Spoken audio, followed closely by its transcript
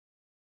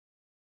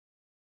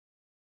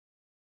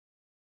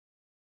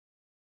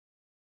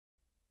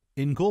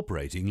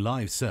Incorporating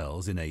live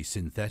cells in a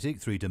synthetic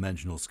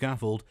three-dimensional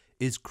scaffold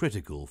is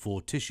critical for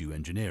tissue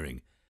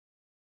engineering,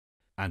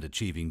 and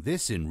achieving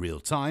this in real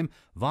time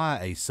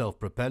via a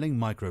self-propelling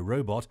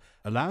micro-robot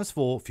allows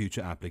for future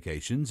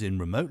applications in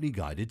remotely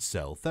guided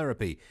cell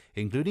therapy,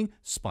 including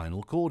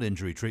spinal cord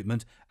injury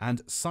treatment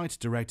and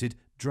site-directed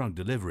drug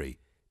delivery.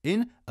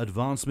 In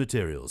Advanced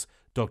Materials,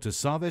 Dr.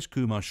 Sarvesh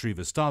Kumar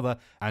Srivastava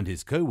and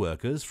his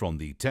co-workers from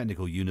the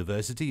Technical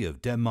University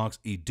of Denmark's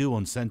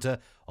Idun Center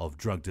of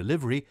Drug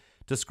Delivery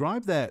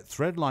describe their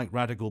thread-like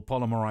radical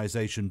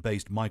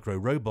polymerization-based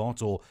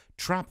micro-robot or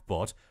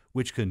trap-bot,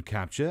 which can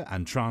capture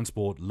and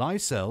transport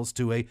live cells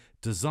to a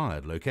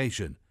desired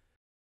location.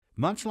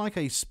 Much like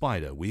a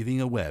spider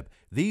weaving a web,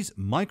 these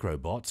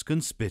microbots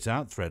can spit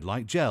out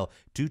thread-like gel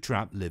to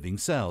trap living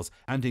cells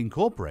and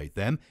incorporate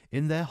them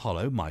in their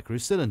hollow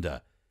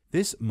microcylinder.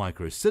 This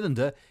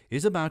microcylinder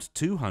is about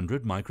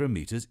 200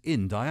 micrometers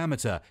in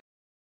diameter.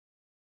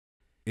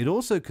 It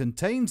also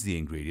contains the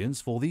ingredients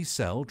for the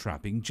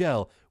cell-trapping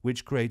gel,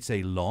 which creates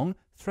a long,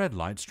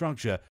 thread-like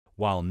structure,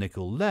 while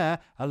nickel layer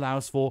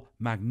allows for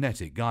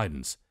magnetic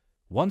guidance.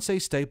 Once a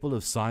staple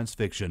of science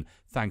fiction,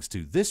 thanks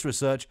to this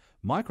research,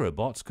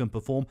 microbots can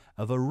perform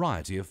a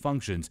variety of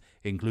functions,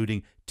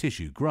 including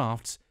tissue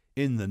grafts,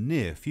 in the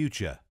near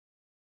future.